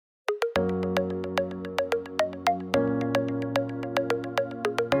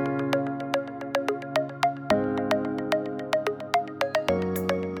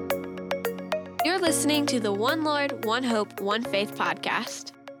listening to the One Lord, One Hope, One Faith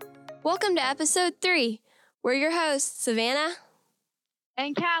podcast. Welcome to episode 3. We're your hosts, Savannah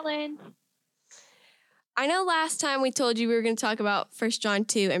and Callan. I know last time we told you we were going to talk about 1 John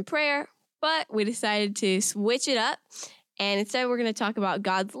 2 and prayer, but we decided to switch it up, and instead we're going to talk about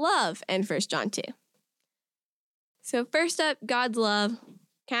God's love and 1 John 2. So first up, God's love.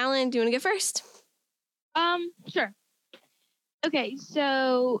 Callan, do you want to go first? Sure. Okay,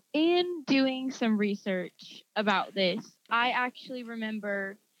 so in doing some research about this, I actually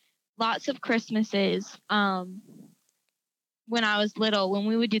remember lots of Christmases when I was little, when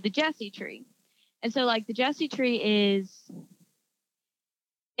we would do the Jesse tree. And so, the Jesse tree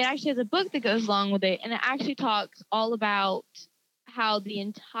it actually has a book that goes along with it, and it actually talks all about how the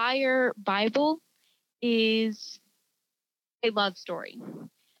entire Bible is a love story.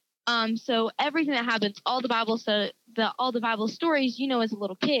 So everything that happens, all the Bible stories, as a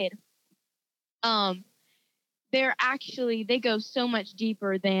little kid, they go so much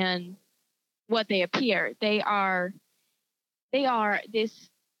deeper than what they appear. They are this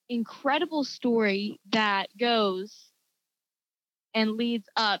incredible story that goes and leads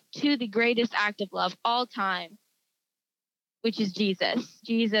up to the greatest act of love all time, which is Jesus.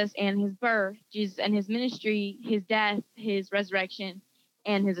 Jesus and his birth, Jesus and his ministry, his death, his resurrection,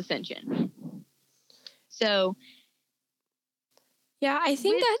 and his ascension. So, yeah, I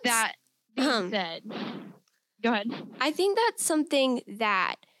think that being said, go ahead. I think that's something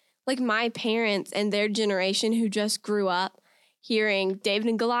that, my parents and their generation who just grew up hearing David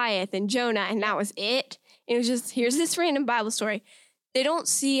and Goliath and Jonah, and that was it. It was just, here's this random Bible story. They don't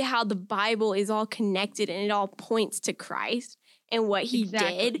see how the Bible is all connected and it all points to Christ and what he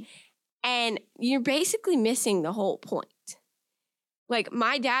did. And you're basically missing the whole point.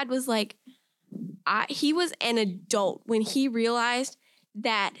 My dad was he was an adult when he realized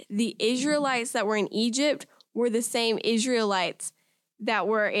that the Israelites that were in Egypt were the same Israelites that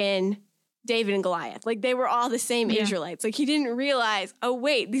were in David and Goliath. They were all the same Israelites. He didn't realize, oh,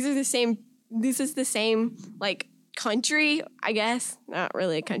 wait, this is the same, country, I guess. Not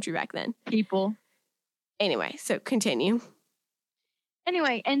really a country back then. People. Anyway, so continue.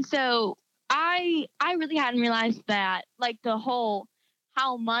 Anyway, and so I really hadn't realized that,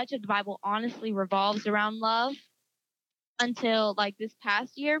 how much of the Bible honestly revolves around love until, the this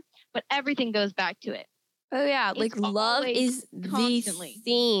year, but everything goes back to it. Oh, yeah. Love is constantly the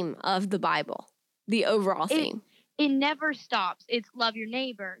theme of the Bible, the overall theme. It never stops. It's love your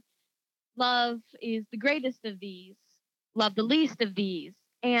neighbor. Love is the greatest of these. Love the least of these.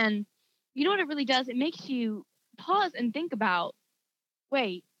 And you know what it really does? It makes you pause and think about,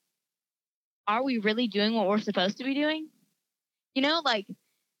 wait, are we really doing what we're supposed to be doing?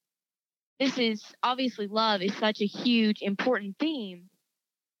 This is obviously love is such a huge, important theme.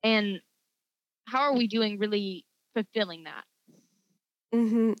 And how are we doing really fulfilling that?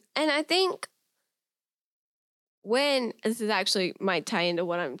 Mm-hmm. And I think this is actually might tie into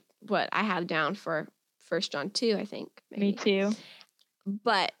what I have down for 1 John 2, I think. Maybe. Me too.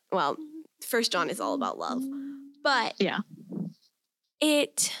 But, 1 John is all about love. But yeah.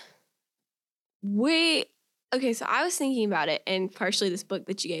 Okay, so I was thinking about it, and partially this book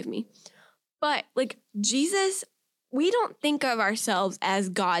that you gave me. But, Jesus, we don't think of ourselves as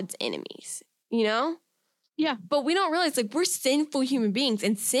God's enemies, Yeah. But we don't realize, we're sinful human beings,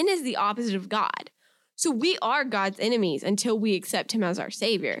 and sin is the opposite of God. So we are God's enemies until we accept him as our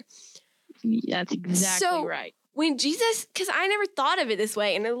savior. That's exactly right. When Jesus, because I never thought of it this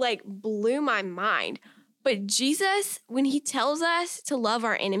way, and it, blew my mind. But Jesus, when he tells us to love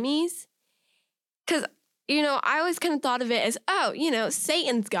our enemies, because I always kind of thought of it as,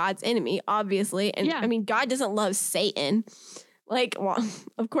 Satan's God's enemy, obviously. And I mean, God doesn't love Satan.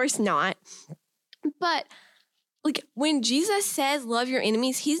 Of course not. But, when Jesus says love your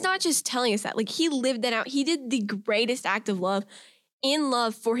enemies, he's not just telling us that. He lived that out. He did the greatest act of love in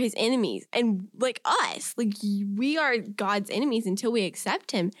love for his enemies. And, us, we are God's enemies until we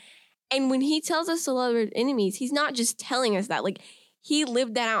accept him. And when he tells us to love our enemies, he's not just telling us that. He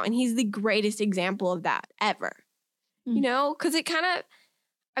lived that out, and he's the greatest example of that ever. Because it kind of,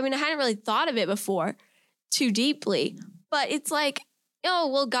 I hadn't really thought of it before too deeply, but it's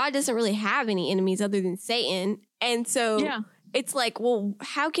God doesn't really have any enemies other than Satan. And so it's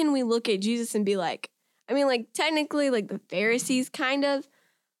how can we look at Jesus and be technically, the Pharisees kind of,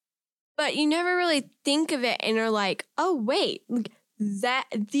 but you never really think of it and are oh, wait, that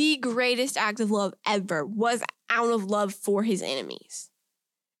the greatest act of love ever was out of love for his enemies.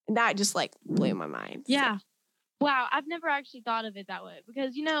 And that just blew my mind. Yeah. So. Wow. I've never actually thought of it that way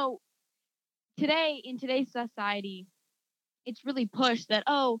because, in today's society, it's really pushed that,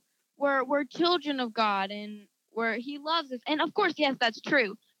 we're children of God and he loves us. And of course, yes, that's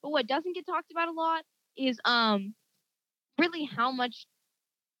true. But what doesn't get talked about a lot is really how much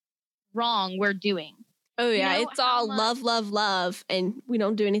wrong we're doing. Oh yeah, You know, it's all love, love, love, and we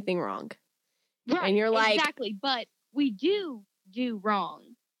don't do anything wrong. Right. And you're like, exactly, but we do wrong.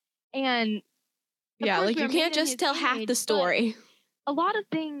 And yeah, like you can't just tell half the story. A lot of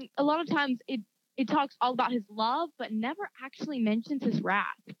times it talks all about his love, but never actually mentions his wrath.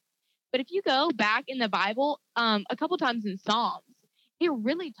 But if you go back in the Bible, a couple times in Psalms, it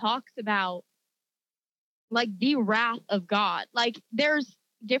really talks about like the wrath of God. Like there's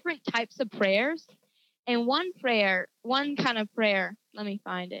different types of prayers, and one kind of prayer, let me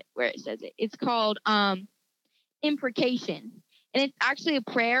find it where it says it. It's called imprecation. And it's actually a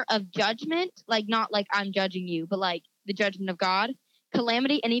prayer of judgment, like not like I'm judging you, but like the judgment of God,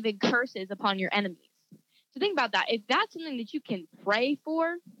 calamity, and even curses upon your enemies. So think about that. If that's something that you can pray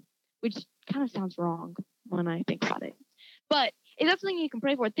for, which kind of sounds wrong when I think about it, but if that's something you can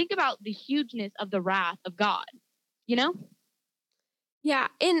pray for, think about the hugeness of the wrath of God, you know? Yeah,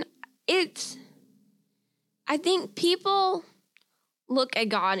 and I think people look at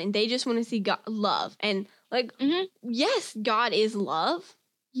God and they just want to see God, love. And like, yes, God is love.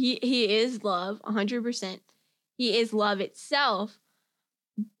 He is love, 100%. He is love itself.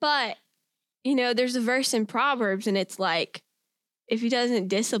 But, you know, there's a verse in Proverbs and it's like, if he doesn't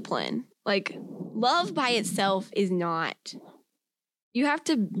discipline, like love by itself is not. You have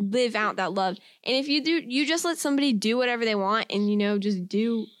to live out that love. And if you just let somebody do whatever they want and, you know, just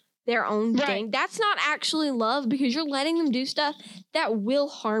do their own thing. That's not actually love because you're letting them do stuff that will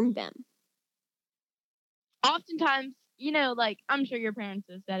harm them. Oftentimes, you know, like I'm sure your parents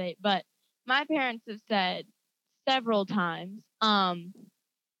have said it, but my parents have said several times,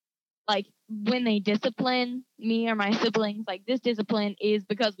 like when they discipline me or my siblings, like this discipline is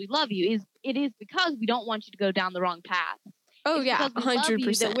because we love you. It is because we don't want you to go down the wrong path. Oh, it's yeah,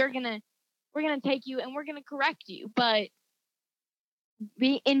 100%. That we're gonna take you and we're gonna correct you. But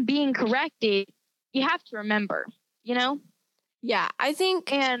in being corrected, you have to remember, you know? Yeah, I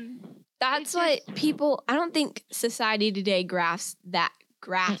think that's what people, I don't think society today grasps that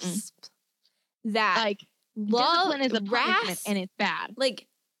like love discipline is a punishment and it's bad. Like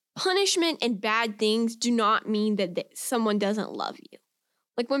punishment and bad things do not mean that someone doesn't love you.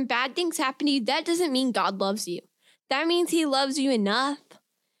 Like when bad things happen to you, that doesn't mean God loves you. That means he loves you enough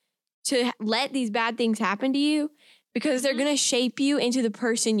to let these bad things happen to you because they're going to shape you into the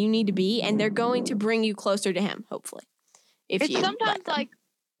person you need to be and they're going to bring you closer to him, hopefully. It's sometimes like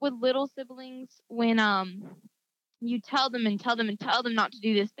with little siblings when you tell them not to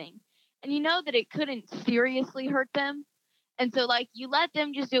do this thing and you know that it couldn't seriously hurt them. And so like you let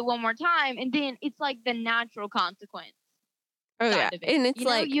them just do it one more time and then it's like the natural consequence. Oh yeah. And it's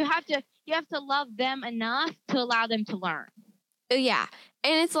like you have to love them enough to allow them to learn. Oh yeah.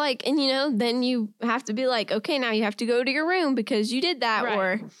 And it's like, and you know, then you have to be like, okay, now you have to go to your room because you did that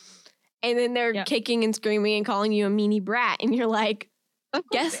and then they're kicking and screaming and calling you a meanie brat and you're like,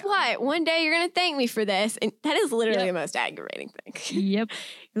 guess what? One day you're going to thank me for this. And that is literally the most aggravating thing. Yep.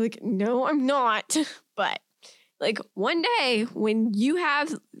 You're like, no, I'm not. But like one day when you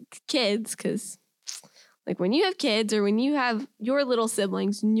have kids, because like when you have kids or when you have your little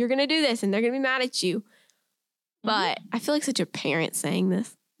siblings, you're going to do this and they're going to be mad at you. But I feel like such a parent saying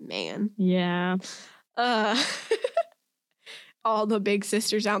this, man. Yeah. All the big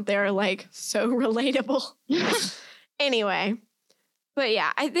sisters out there are like so relatable. Anyway, but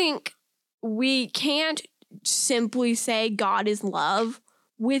yeah, I think we can't simply say God is love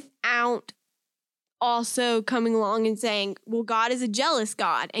without also coming along and saying, well, God is a jealous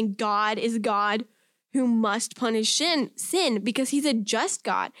God and God is a God who must punish sin because he's a just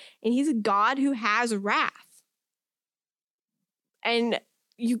God and he's a God who has wrath. And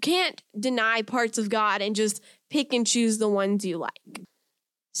you can't deny parts of God and just pick and choose the ones you like.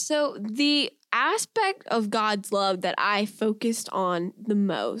 So the aspect of God's love that I focused on the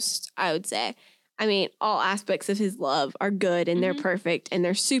most, I would say, I mean, all aspects of his love are good and they're perfect and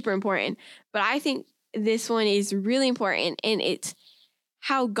they're super important. But I think this one is really important and it's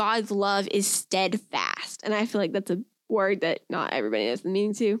how God's love is steadfast. And I feel like that's a word that not everybody knows the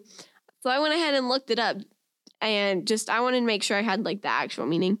meaning to. So I went ahead and looked it up. And I wanted to make sure I had like the actual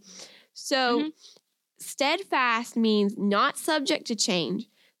meaning. So steadfast means not subject to change.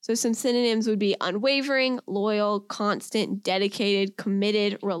 So some synonyms would be unwavering, loyal, constant, dedicated,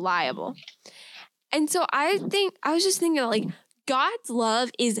 committed, reliable. And so I was just thinking like God's love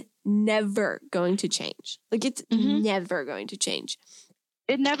is never going to change. Like it's never going to change.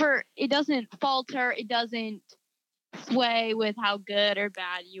 It doesn't falter. It doesn't sway with how good or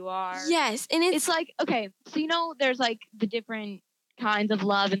bad you are. Yes, and It's like, okay, so there's like the different kinds of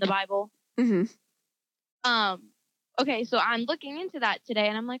love in the Bible. Mhm. Okay, so I'm looking into that today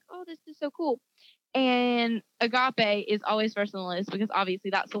and I'm like, oh, this is so cool. And agape is always first on the list because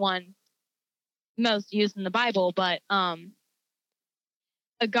obviously that's the one most used in the Bible. But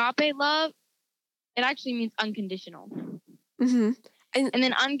agape love, it actually means unconditional. Mhm. And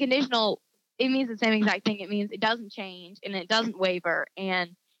then unconditional, it means the same exact thing. It means it doesn't change and it doesn't waver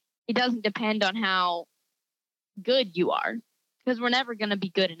and it doesn't depend on how good you are because we're never going to be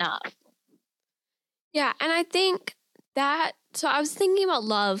good enough. Yeah, and I think that, so I was thinking about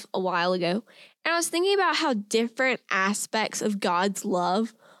love a while ago, and I was thinking about how different aspects of God's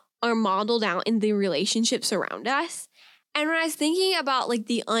love are modeled out in the relationships around us. And when I was thinking about like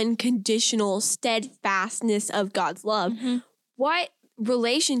the unconditional steadfastness of God's love, what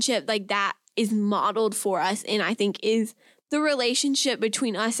relationship like that is modeled for us, and I think is the relationship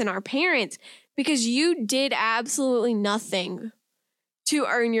between us and our parents, because you did absolutely nothing to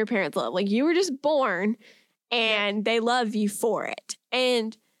earn your parents' love. Like, you were just born and they love you for it.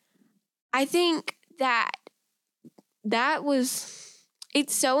 And I think that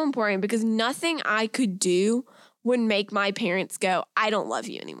it's so important because nothing I could do would make my parents go, I don't love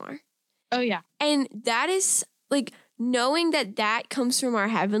you anymore. Oh, yeah. And that is like knowing that comes from our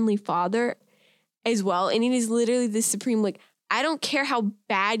Heavenly Father as well. And it is literally the supreme, like, I don't care how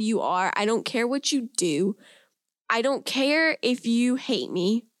bad you are. I don't care what you do. I don't care if you hate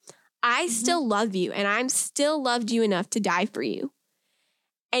me. I still love you, and I'm still loved you enough to die for you.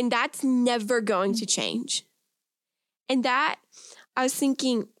 And that's never going to change. And that, I was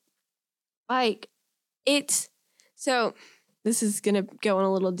thinking, like, so this is going to go on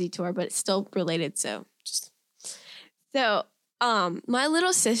a little detour, but it's still related. So my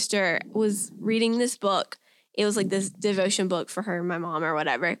little sister was reading this book. It was like this devotion book for her and my mom or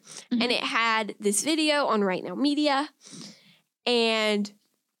whatever. And it had this video on Right Now Media. And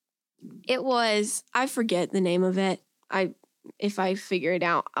it was, I forget the name of it. If I figure it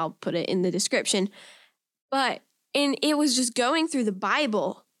out, I'll put it in the description. And it was just going through the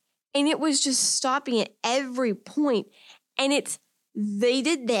Bible. And it was just stopping at every point. And they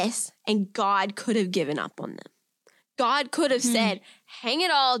did this and God could have given up on them. God could have said, hang it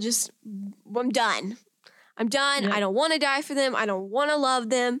all, I'm done. I'm done. Yep. I don't want to die for them. I don't want to love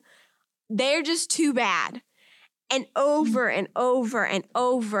them. They're just too bad. And over and over and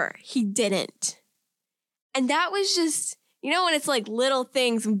over, he didn't. And that was just, when it's like little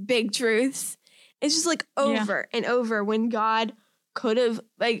things and big truths, it's just like over and over when God could have,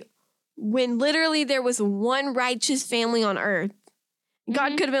 like, when literally there was one righteous family on earth,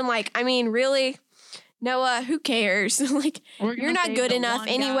 God could have been like, I mean, really, Noah, who cares? Like, you're not good enough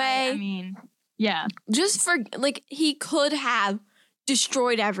anyway. Just for, like, he could have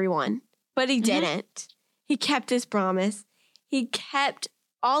destroyed everyone, but he didn't. He kept his promise. He kept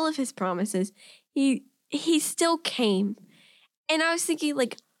all of his promises. He still came. And I was thinking,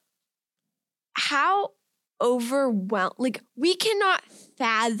 like, how overwhelmed, like, we cannot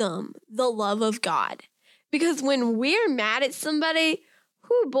fathom the love of God. Because when we're mad at somebody,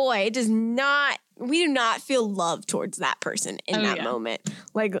 we do not feel love towards that person in that moment.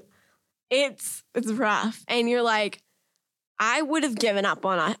 Like, it's rough. And you're like, I would have given up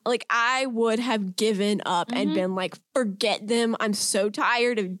on I would have given up and been like, forget them. I'm so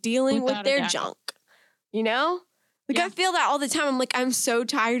tired of dealing with their junk. Like, I feel that all the time. I'm like, I'm so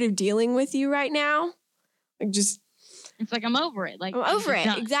tired of dealing with you right now. Like, just. It's like, I'm over it. Like, I'm over it.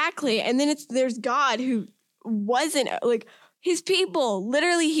 Done. Exactly. And then there's God who wasn't, like, his people.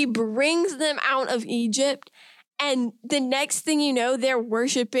 Literally, he brings them out of Egypt. And the next thing you know, they're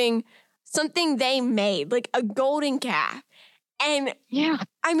worshiping something they made, like a golden calf. And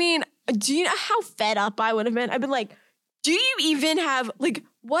I mean, do you know how fed up I would have been? I've been like, do you even have, like,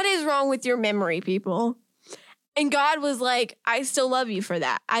 what is wrong with your memory, people? And God was like, I still love you for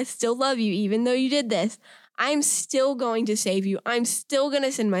that. I still love you, even though you did this. I'm still going to save you. I'm still going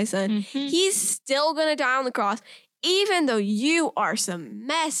to send my son. He's still going to die on the cross, even though you are some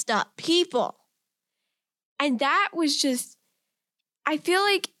messed up people. And that was just, I feel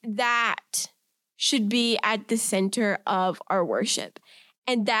like that should be at the center of our worship.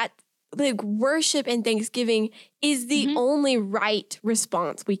 And that, like, worship and thanksgiving is the only right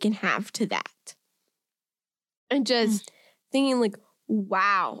response we can have to that. And just thinking, like,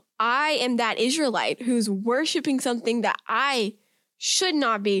 wow, I am that Israelite who's worshiping something that I should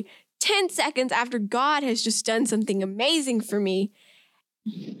not be 10 seconds after God has just done something amazing for me.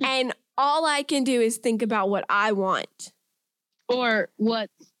 And all I can do is think about what I want. Or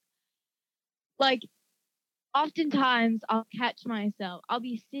what's, like, oftentimes I'll catch myself. I'll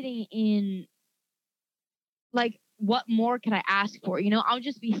be sitting in, like, what more could I ask for? I'll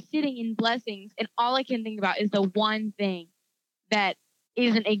just be sitting in blessings, and all I can think about is the one thing that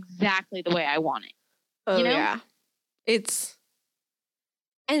isn't exactly the way I want it. Oh, you know? yeah.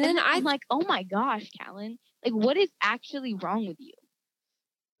 And then I'm like, oh my gosh, Callan, like, what is actually wrong with you?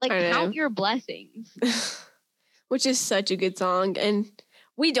 Like, count your blessings. Which is such a good song. And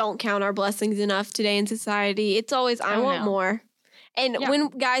we don't count our blessings enough today in society. It's always, I want more. And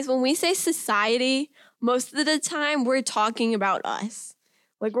when we say society, most of the time we're talking about us.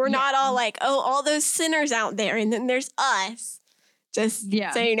 Like, we're not all like, oh, all those sinners out there, and then there's us. Just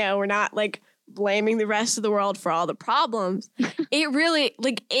so you know, we're not like blaming the rest of the world for all the problems. It really,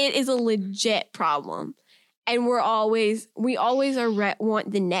 like, it is a legit problem. And we always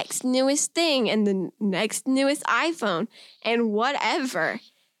want the next newest thing and the next newest iPhone and whatever.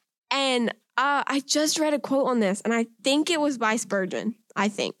 And I just read a quote on this, and I think it was by Spurgeon. I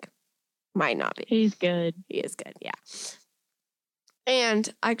think. Might not be. He's good. He is good, yeah.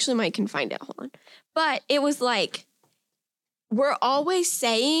 And I actually might can find it. Hold on. But it was like, we're always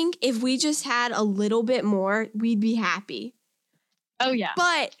saying if we just had a little bit more, we'd be happy. Oh, yeah.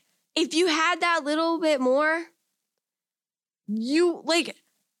 But if you had that little bit more,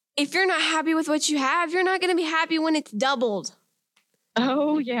 if you're not happy with what you have, you're not going to be happy when it's doubled.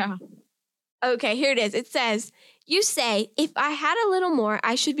 Oh, yeah. Okay, here it is. It says, you say, if I had a little more,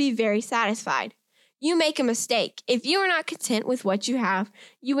 I should be very satisfied. You make a mistake. If you are not content with what you have,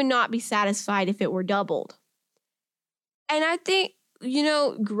 you would not be satisfied if it were doubled. And I think,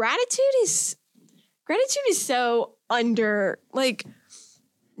 gratitude is so under, like,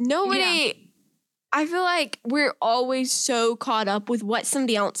 nobody... Yeah. I feel like we're always so caught up with what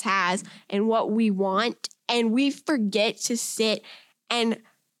somebody else has and what we want, and we forget to sit and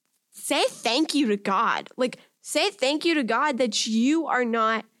say thank you to God. Like, say thank you to God that you are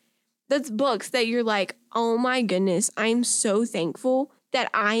not, that's books that you're like, oh my goodness, I'm so thankful that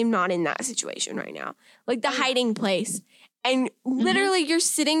I'm not in that situation right now. Like The Hiding Place. And literally you're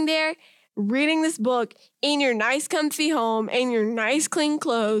sitting there reading this book in your nice comfy home, in your nice clean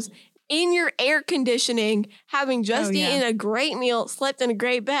clothes, in your air conditioning, having just eaten a great meal, slept in a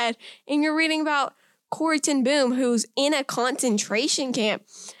great bed, and you're reading about Corrie ten Boom, who's in a concentration camp.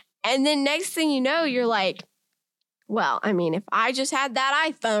 And then next thing you know, you're like, well, I mean, if I just had that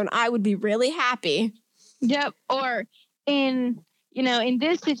iPhone, I would be really happy. Yep. Or in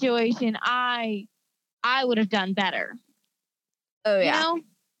this situation, I would have done better. Oh, yeah.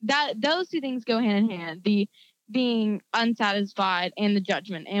 Those two things go hand in hand. The being unsatisfied and the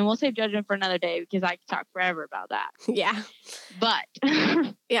judgment. And we'll save judgment for another day because I could talk forever about that. Yeah. But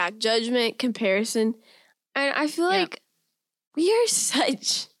yeah, judgment, comparison. And I feel like we are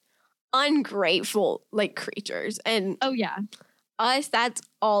such ungrateful creatures. And us, that's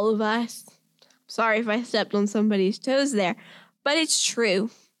all of us. Sorry if I stepped on somebody's toes there, but it's true.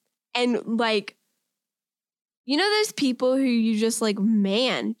 And those people who you just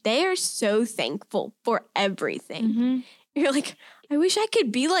man, they are so thankful for everything. Mm-hmm. You're like, I wish I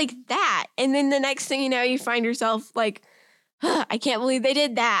could be like that. And then the next thing you know, you find yourself like, I can't believe they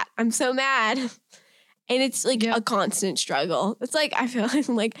did that. I'm so mad. And it's a constant struggle. It's I feel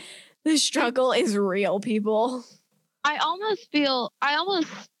like the struggle is real, people. I almost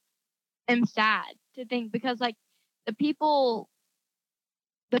am sad to think because the people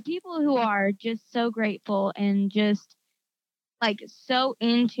who are just so grateful and just so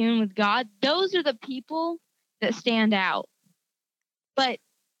in tune with God, those are the people that stand out. But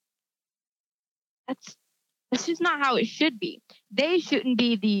that's just not how it should be. They shouldn't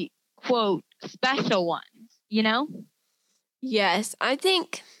be the quote special ones, Yes, I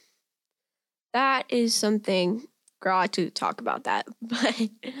think that is something. Girl, I to talk about that, but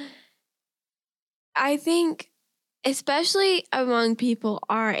I think, especially among people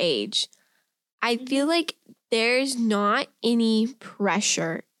our age, I feel like there's not any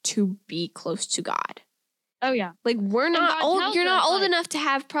pressure to be close to God. Oh, yeah. We're not old. You're not old enough to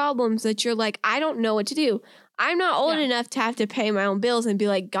have problems that you're I don't know what to do. I'm not old enough to have to pay my own bills and be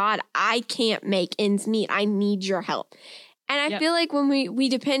like, God, I can't make ends meet. I need your help. And I feel like when we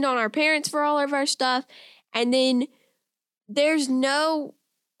depend on our parents for all of our stuff, and then there's no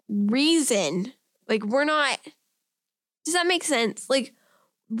reason, we're not, does that make sense?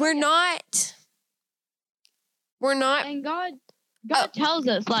 We're not. And God tells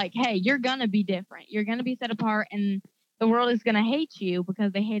us, hey, you're going to be different. You're going to be set apart, and the world is going to hate you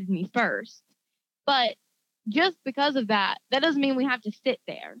because they hated me first. But just because of that doesn't mean we have to sit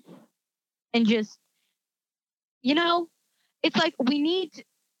there and just, it's we need to,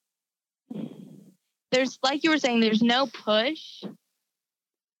 there's, like you were saying, there's no push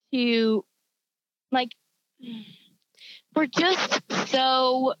to, like, we're just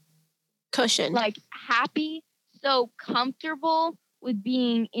so, Cushion. like, happy, so comfortable with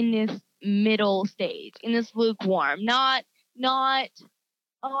being in this middle stage, in this lukewarm. Not,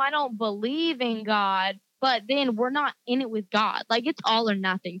 oh, I don't believe in God, but then we're not in it with God. Like, it's all or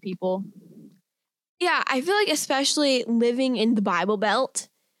nothing, people. Yeah, I feel like especially living in the Bible Belt,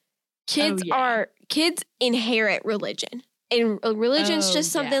 kids inherit religion. And religion's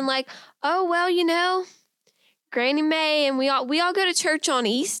just something like, oh, well, you know, Granny May and we all go to church on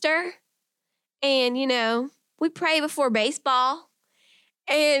Easter. And, you know, we pray before baseball.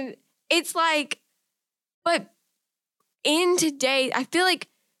 And it's like, but in today, I feel like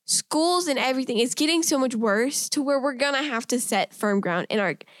schools and everything is getting so much worse to where we're going to have to set firm ground in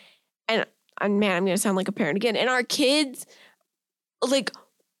our, and man, I'm going to sound like a parent again. And our kids, like,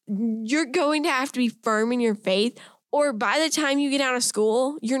 you're going to have to be firm in your faith, or by the time you get out of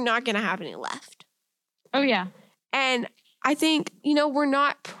school, you're not going to have any left. Oh, yeah. And I think, you know, we're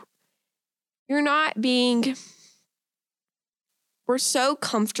so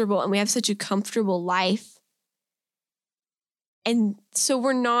comfortable and we have such a comfortable life. And so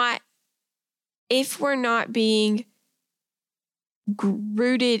if we're not being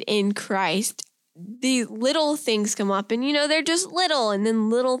rooted in Christ, these little things come up and, you know, they're just little, and then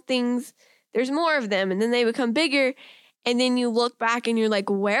little things, there's more of them, and then they become bigger. And then you look back and you're like,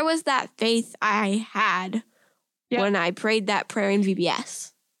 where was that faith I had when I prayed that prayer in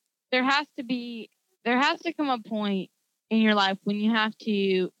VBS? There has to come a point in your life when you have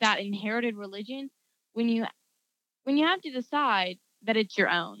to, that inherited religion, when you have to decide that it's your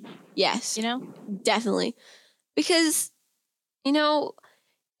own. Yes. You know? Definitely. Because, you know,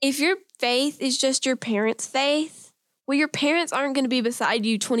 if your faith is just your parents' faith, well, your parents aren't going to be beside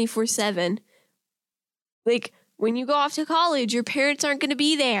you 24/7. Like, when you go off to college, your parents aren't going to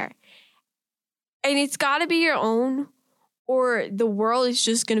be there. And it's got to be your own, or the world is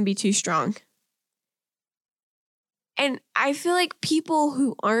just going to be too strong. And I feel like people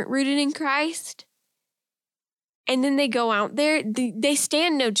who aren't rooted in Christ, and then they go out there, they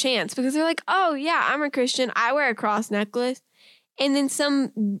stand no chance, because they're like, oh, yeah, I'm a Christian. I wear a cross necklace. And then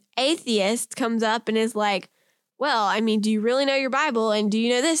some atheist comes up and is like, well, I mean, do you really know your Bible? And do you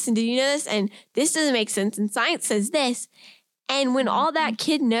know this? And do you know this? And this doesn't make sense. And science says this. And when all that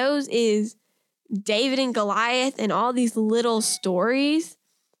kid knows is David and Goliath and all these little stories,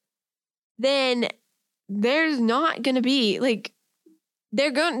 then there's not going to be, like,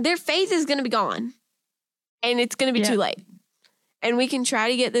 their faith is going to be gone. And it's going to be too late. And we can try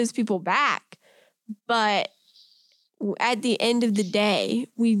to get those people back. But at the end of the day,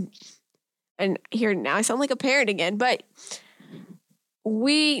 and here now I sound like a parent again, but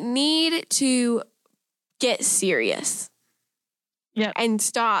we need to get serious. Yeah. And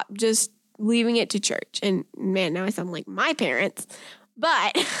stop just leaving it to church. And man, now I sound like my parents.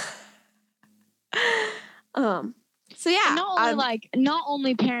 But so yeah. Not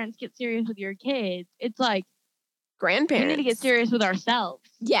only parents get serious with your kids, it's like grandparents. We need to get serious with ourselves.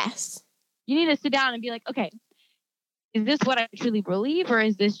 Yes. You need to sit down and be like, okay, is this what I truly believe, or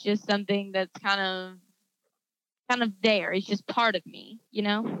is this just something that's kind of there? It's just part of me, you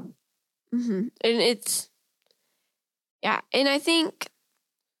know? Mm-hmm. And and I think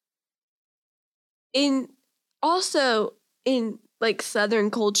in like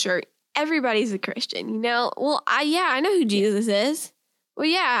Southern culture, everybody's a Christian, you know? Well, I know who Jesus is. Well,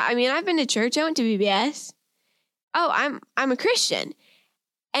 yeah, I mean, I've been to church. I went to VBS. Oh, I'm a Christian.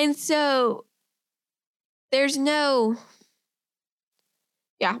 And so there's no,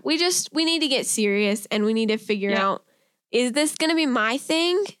 we need to get serious, and we need to figure out, is this going to be my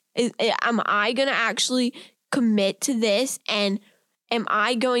thing? Am I going to actually commit to this? And am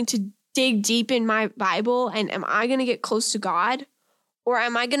I going to dig deep in my Bible? And am I going to get close to God? Or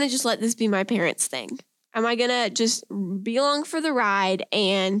am I going to just let this be my parents' thing? Am I going to just be along for the ride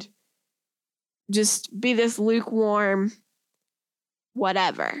and just be this lukewarm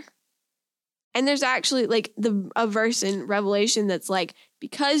whatever? And there's actually like a verse in Revelation that's like,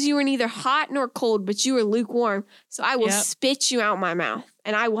 because you were neither hot nor cold, but you were lukewarm, so I will spit you out my mouth,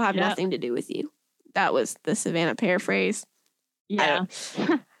 and I will have nothing to do with you. That was the Savannah paraphrase. Yeah.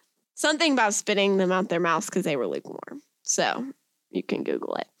 Something about spitting them out their mouths because they were lukewarm. So you can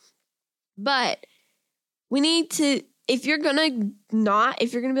Google it. But we need to, if you're going to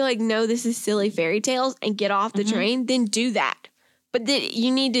be like, no, this is silly fairy tales, and get off the train, then do that. But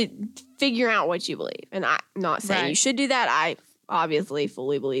you need to figure out what you believe. And I'm not saying you should do that. I obviously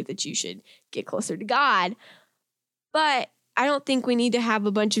fully believe that you should get closer to God. But I don't think we need to have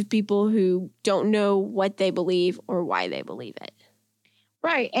a bunch of people who don't know what they believe or why they believe it.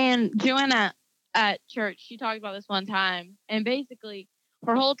 Right. And Joanna at church, she talked about this one time. And basically,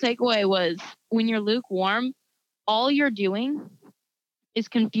 her whole takeaway was when you're lukewarm, all you're doing is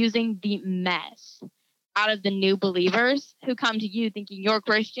confusing the mess out of the new believers who come to you thinking you're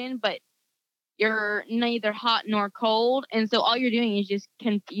Christian, but you're neither hot nor cold. And so all you're doing is just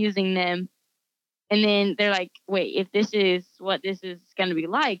confusing them. And then they're like, wait, if this is what this is going to be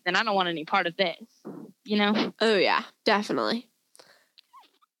like, then I don't want any part of this, you know? Oh, yeah, definitely.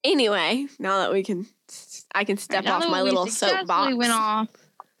 Anyway, now that I can step off my little soapbox. We went off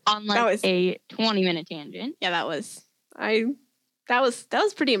on a 20-minute tangent. Yeah, that was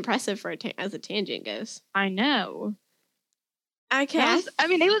pretty impressive for as a tangent goes. I know. Okay. It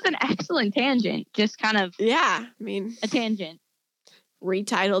was an excellent tangent. Just kind of a tangent.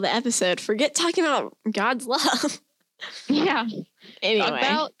 Retitle the episode. Forget talking about God's love. Yeah. Anyway.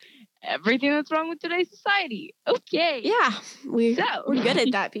 About everything that's wrong with today's society. Okay. Yeah. We're good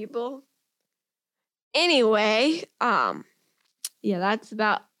at that, people. Anyway, that's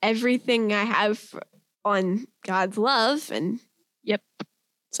about everything I have on God's love and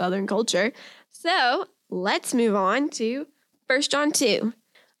Southern culture. So let's move on to 1 John 2.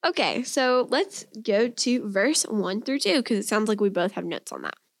 Okay, so let's go to verse 1 through 2 because it sounds like we both have notes on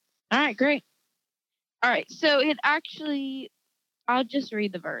that. All right, great. All right, so I'll just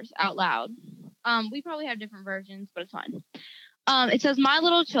read the verse out loud. We probably have different versions, but it's fine. It says, "My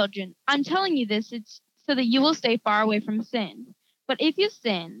little children, I'm telling you this, it's so that you will stay far away from sin. But if you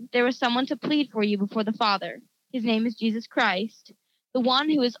sin, there is someone to plead for you before the Father. His name is Jesus Christ, the one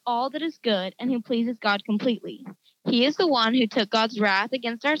who is all that is good and who pleases God completely. He is the one who took God's wrath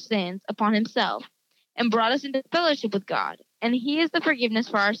against our sins upon himself and brought us into fellowship with God. And he is the forgiveness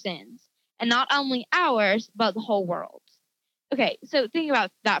for our sins, and not only ours, but the whole world's." Okay, so think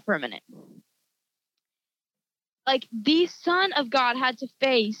about that for a minute. Like, the Son of God had to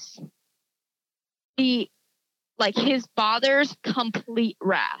face his Father's complete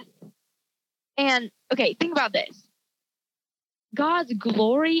wrath. And, okay, think about this. God's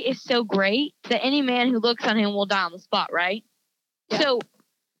glory is so great that any man who looks on him will die on the spot, right? Yeah. So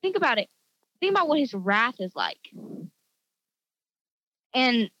think about it. Think about what his wrath is like.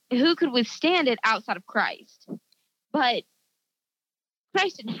 And who could withstand it outside of Christ? But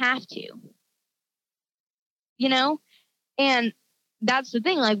Christ didn't have to. You know? And that's the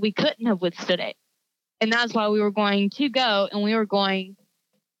thing. Like, we couldn't have withstood it. And that's why we were going to go and we were going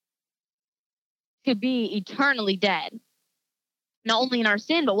to be eternally dead. Not only in our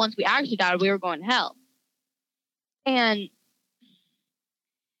sin, but once we actually died, we were going to hell. And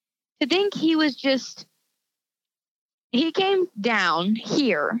to think he came down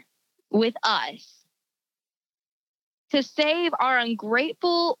here with us to save our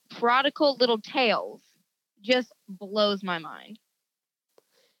ungrateful, prodigal little tails just blows my mind.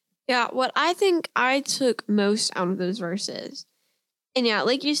 Yeah, what I think I took most out of those verses, and yeah,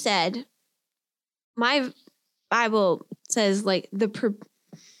 like you said, my Bible says, like, how do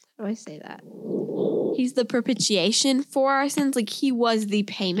I say that? He's the propitiation for our sins. Like, he was the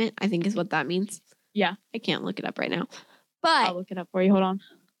payment, I think is what that means. Yeah. I can't look it up right now. But I'll look it up for you. Hold on.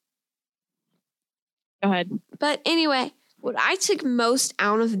 Go ahead. But anyway, what I took most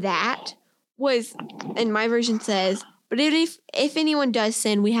out of that was, and my version says, but if anyone does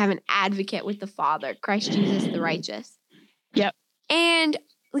sin, we have an advocate with the Father, Christ Jesus the righteous. Yep. And,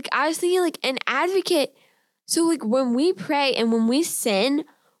 like, I was thinking, like, an advocate. So, like, when we pray and when we sin,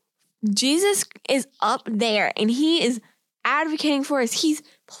 Jesus is up there and he is advocating for us. He's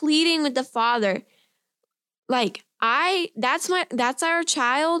pleading with the Father. Like, that's our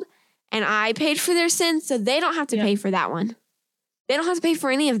child, and I paid for their sins, so they don't have to pay for that one. They don't have to pay for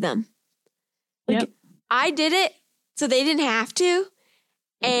any of them. Like, I did it, so they didn't have to.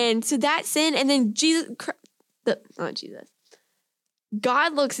 And so that sin, and then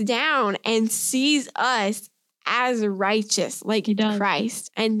God looks down and sees us as righteous, like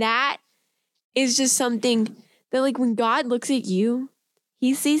Christ. And that is just something that, like, when God looks at you,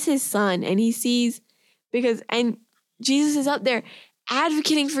 he sees his son, and he sees, and Jesus is up there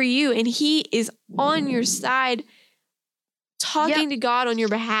advocating for you, and he is on your side, talking to God on your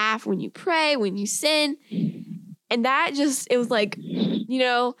behalf when you pray, when you sin. And that it was like, you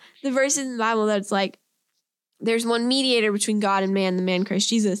know, the verses in the Bible that's like, there's one mediator between God and man, the man Christ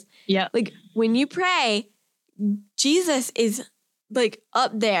Jesus. Yeah. Like, when you pray, Jesus is, like,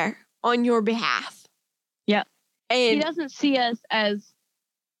 up there on your behalf. Yeah. And he doesn't see us as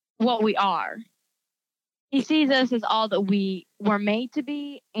what we are. He sees us as all that we were made to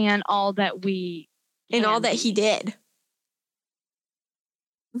be and all that we and all that he did.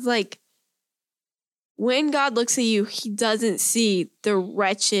 It's like when God looks at you, he doesn't see the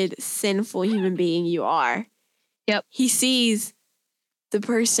wretched, sinful human being you are. Yep. He sees the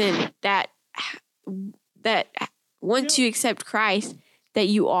person that once you accept Christ, that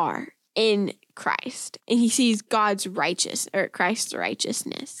you are in Christ. And he sees Christ's righteousness.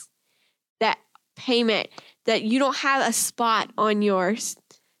 That payment, that you don't have a spot on yours.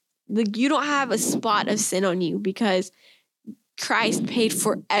 Like, you don't have a spot of sin on you because Christ paid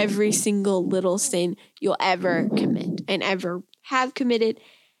for every single little sin you'll ever commit and ever have committed.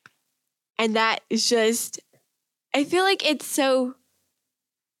 And that is just, I feel like it's so,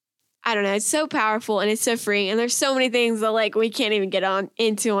 I don't know, it's so powerful and it's so free. And there's so many things that like we can't even get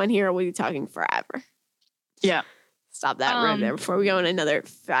into on here. We'll be talking forever. Yeah. Stop that right there before we go on another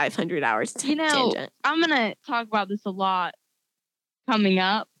 500 hours tangent. I'm going to talk about this a lot coming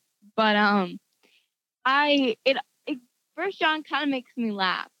up, but First John kind of makes me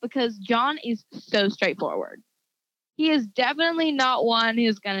laugh because John is so straightforward. He is definitely not one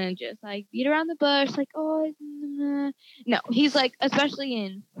who's gonna just like beat around the bush, like, oh, no. He's like, especially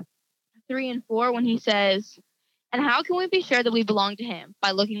in 3 and 4, when he says, "And how can we be sure that we belong to him?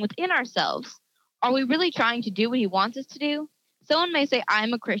 By looking within ourselves. Are we really trying to do what he wants us to do? Someone may say,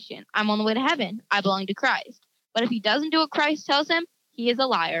 I'm a Christian. I'm on the way to heaven. I belong to Christ. But if he doesn't do what Christ tells him, he is a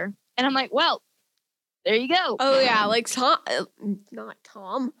liar." And I'm like, well, there you go. Oh, yeah. Like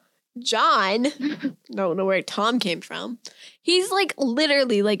John. Don't know where Tom came from. He's like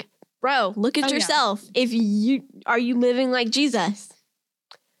literally like, bro, look at yourself. Yeah. Are you living like Jesus?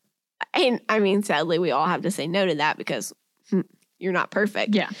 And I mean, sadly, we all have to say no to that because you're not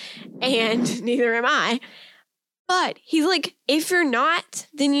perfect. Yeah. And neither am I. But he's like, if you're not,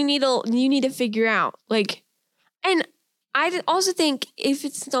 then you need to figure out like, and I also think if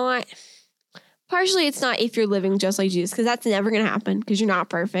it's not, partially it's not if you're living just like Jesus, because that's never going to happen because you're not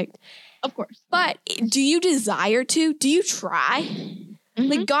perfect. Of course. But do you desire to? Do you try? Mm-hmm.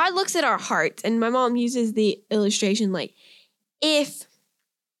 Like God looks at our hearts, and my mom uses the illustration like if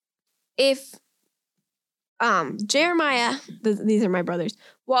Jeremiah, these are my brothers,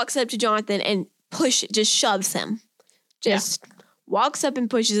 walks up to Jonathan and just shoves him. Walks up and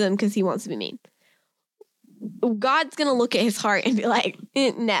pushes him because he wants to be mean. God's going to look at his heart and be like,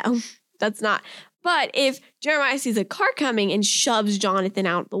 no, that's not. But if Jeremiah sees a car coming and shoves Jonathan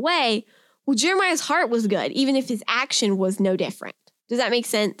out of the way, well, Jeremiah's heart was good, even if his action was no different. Does that make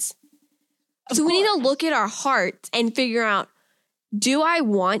sense? So we need to look at our hearts and figure out,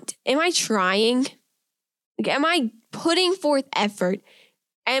 am I trying? Like, am I putting forth effort?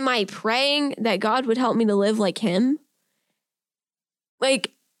 Am I praying that God would help me to live like him?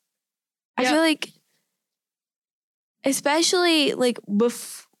 Like, I feel like, especially like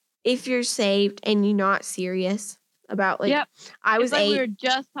if you're saved and you're not serious about like, I was 8. We were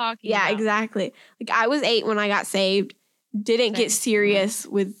just talking. Yeah, exactly. Like I was 8 when I got saved. Didn't get serious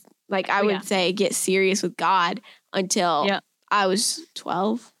with get serious with God until I was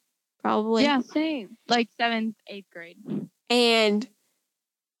 12, probably. Yeah, same. Like 7th, 8th grade. And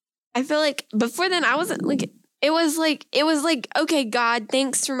I feel like before then I wasn't like, it was like, okay, God,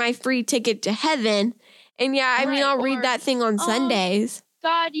 thanks for my free ticket to heaven. And I'll read that thing on Sundays.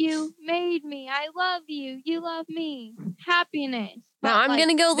 God, you made me. I love you. You love me. Happiness. Now I'm going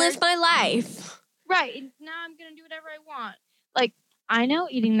to go live my life. Right. And now I'm going to do whatever I want. Like, I know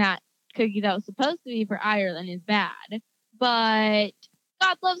eating that cookie that was supposed to be for Ireland is bad, but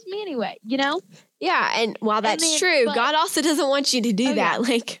God loves me anyway, you know? Yeah. And while that's true, God also doesn't want you to do that.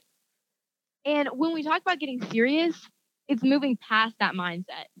 Yeah. And when we talk about getting serious, it's moving past that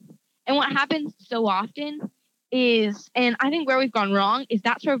mindset. And what happens so often is, and I think where we've gone wrong is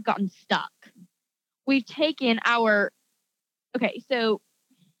that's where we've gotten stuck. We've taken so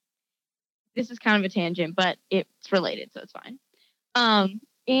this is kind of a tangent, but it's related, so it's fine.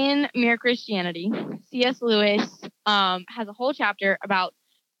 In Mere Christianity, C.S. Lewis has a whole chapter about,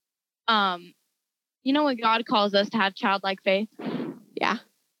 when God calls us to have childlike faith? Yeah.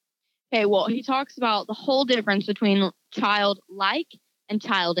 Okay, well, he talks about the whole difference between childlike and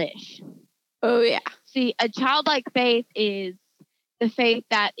childish. Oh, yeah. See, a childlike faith is the faith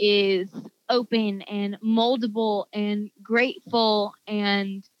that is open and moldable and grateful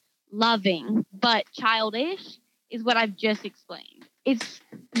and loving. But childish is what I've just explained. It's,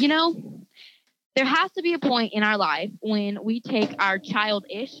 there has to be a point in our life when we take our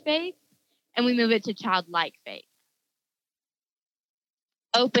childish faith and we move it to childlike faith.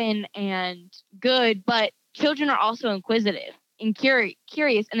 Open and good, but children are also inquisitive and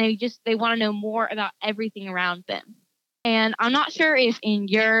curious, and they want to know more about everything around them. And I'm not sure if in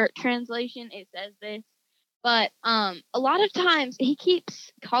your translation it says this, But a lot of times he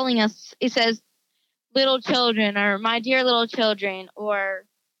keeps calling us, it says little children or my dear little children or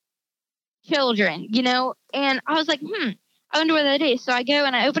children, and I was like, I wonder what that is. So I go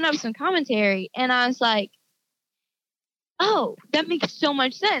and I open up some commentary and I was like, oh, that makes so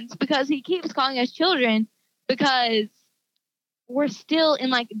much sense because he keeps calling us children because we're still in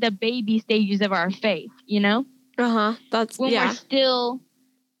like the baby stages of our faith, That's when we're still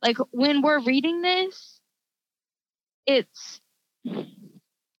like when we're reading this, it's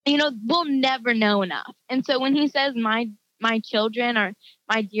we'll never know enough. And so when he says my children or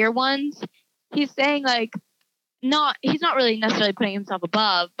my dear ones, he's saying like he's not really necessarily putting himself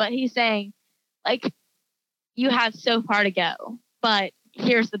above, but he's saying like you have so far to go, but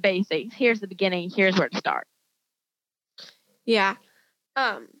here's the basics, here's the beginning, here's where to start. Yeah.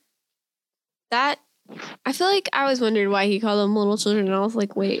 That I feel like I was wondering why he called them little children, and I was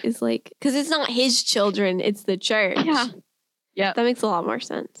like, wait, it's like because it's not his children, it's the church. Yeah. That makes a lot more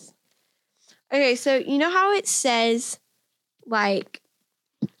sense. Okay, so you know how it says, like,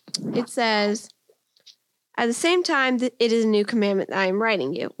 it says, at the same time, it is a new commandment that I am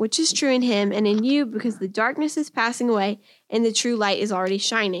writing you, which is true in him and in you, because the darkness is passing away and the true light is already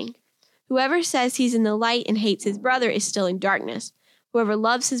shining. Whoever says he's in the light and hates his brother is still in darkness. Whoever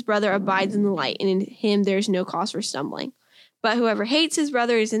loves his brother abides in the light, and in him there is no cause for stumbling. But whoever hates his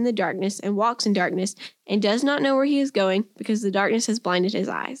brother is in the darkness and walks in darkness and does not know where he is going because the darkness has blinded his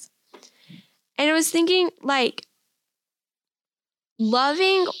eyes. And I was thinking, like,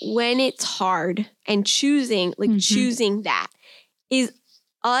 loving when it's hard and choosing that is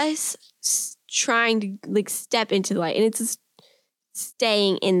us trying to, like, step into the light. And it's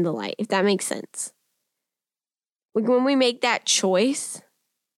staying in the light, if that makes sense. Like, when we make that choice,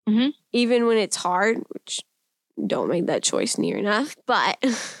 even when it's hard, which don't make that choice near enough, but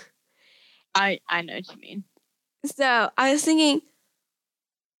I know what you mean. So I was thinking,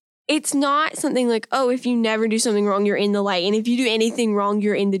 it's not something like, oh, if you never do something wrong, you're in the light. And if you do anything wrong,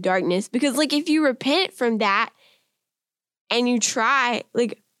 you're in the darkness. Because, like, if you repent from that and you try,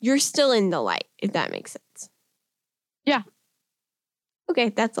 like, you're still in the light, if that makes sense. Yeah. Okay,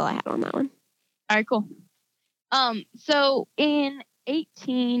 that's all I had on that one. All right, cool. So in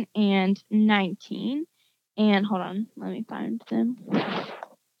 18 and 19, and hold on, let me find them.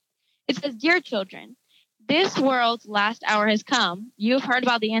 It says, dear children, this world's last hour has come. You have heard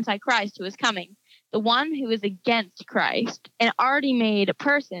about the Antichrist who is coming, the one who is against Christ, and already made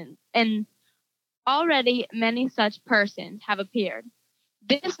persons, and already many such persons have appeared.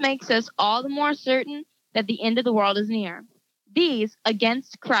 This makes us all the more certain that the end of the world is near. These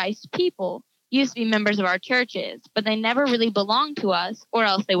against Christ people used to be members of our churches, but they never really belonged to us, or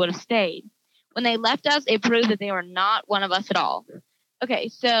else they would have stayed. When they left us, it proved that they were not one of us at all. Okay,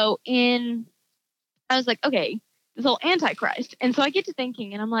 so I was like, okay, this whole Antichrist. And so I get to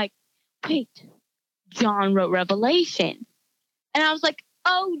thinking, and I'm like, wait, John wrote Revelation. And I was like,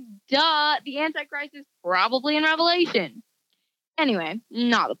 oh, duh, the Antichrist is probably in Revelation. Anyway,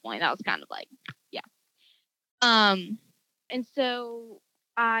 not the point. That was kind of like, yeah. And so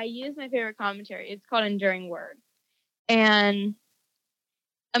I used my favorite commentary. It's called Enduring Word. And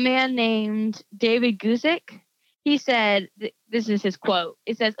a man named David Guzik, he said, this is his quote.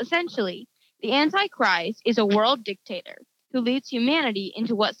 It says, essentially, the Antichrist is a world dictator who leads humanity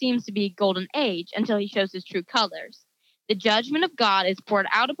into what seems to be a golden age until he shows his true colors. The judgment of God is poured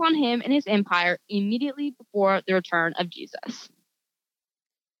out upon him and his empire immediately before the return of Jesus.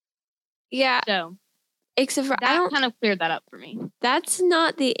 Yeah. So, except for that kind of cleared that up for me. That's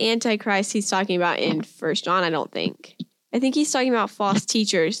not the Antichrist he's talking about in 1 John, I don't think. I think he's talking about false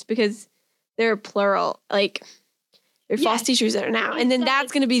teachers because they're plural. Like, they're false teachers that are now. And then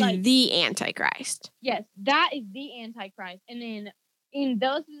that's going to be the Antichrist. Yes, that is the Antichrist. And then in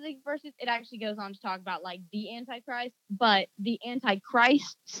those specific verses, it actually goes on to talk about, like, the Antichrist. But the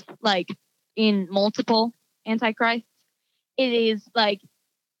Antichrists, like, in multiple Antichrists, it is, like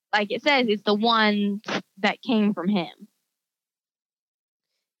it says, it's the one that came from him.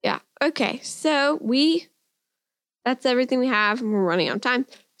 Yeah. Okay. So that's everything we have. And we're running out of time.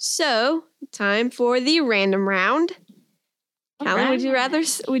 So time for the random round. Callum, would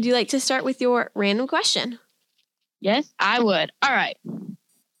you like to start with your random question? Yes, I would. All right.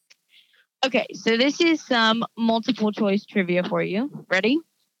 Okay. So this is some multiple choice trivia for you. Ready?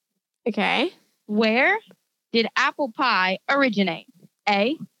 Okay. Where did apple pie originate?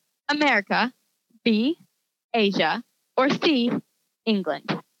 A, America, B, Asia, or C,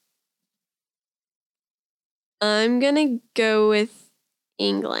 England? I'm going to go with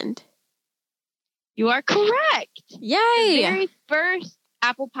England. You are correct. Yay! The very first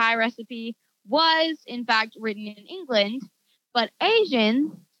apple pie recipe was, in fact, written in England, but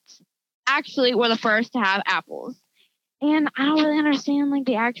Asians actually were the first to have apples. And I don't really understand, like,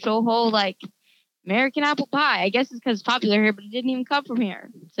 the actual whole, like, American apple pie. I guess it's because it's popular here, but it didn't even come from here.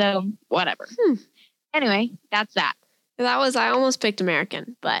 So, whatever. Anyway, that's that. I almost picked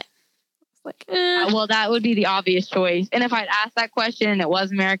American, but like, well, that would be the obvious choice. And if I'd asked that question and it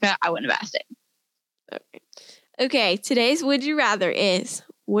was America, I wouldn't have asked it. Okay, today's Would You Rather is,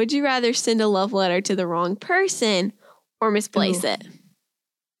 would you rather send a love letter to the wrong person or misplace it?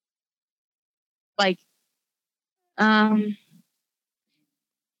 Like,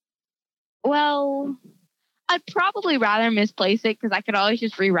 well, I'd probably rather misplace it because I could always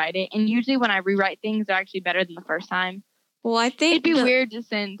just rewrite it. And usually when I rewrite things, they're actually better than the first time. Well, I think it'd be weird to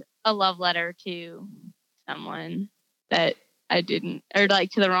send a love letter to someone that I didn't, or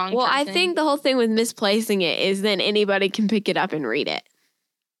like to the wrong person. I think the whole thing with misplacing it is then anybody can pick it up and read it.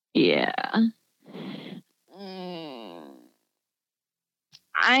 Yeah.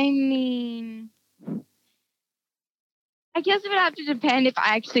 I mean, I guess it would have to depend if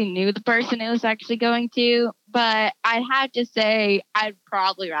I actually knew the person it was actually going to, but I'd have to say I'd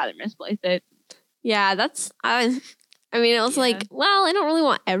probably rather misplace it. Yeah, I mean, it was like, well, I don't really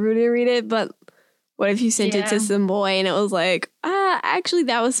want everybody to read it, but what if you sent it to some boy and it was like, actually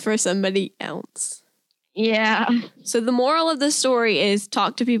that was for somebody else. Yeah. So the moral of the story is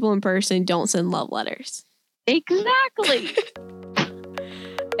talk to people in person, don't send love letters. Exactly.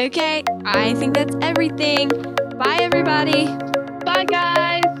 Okay, I think that's everything. Bye, everybody. Bye,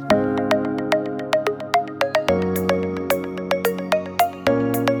 guys.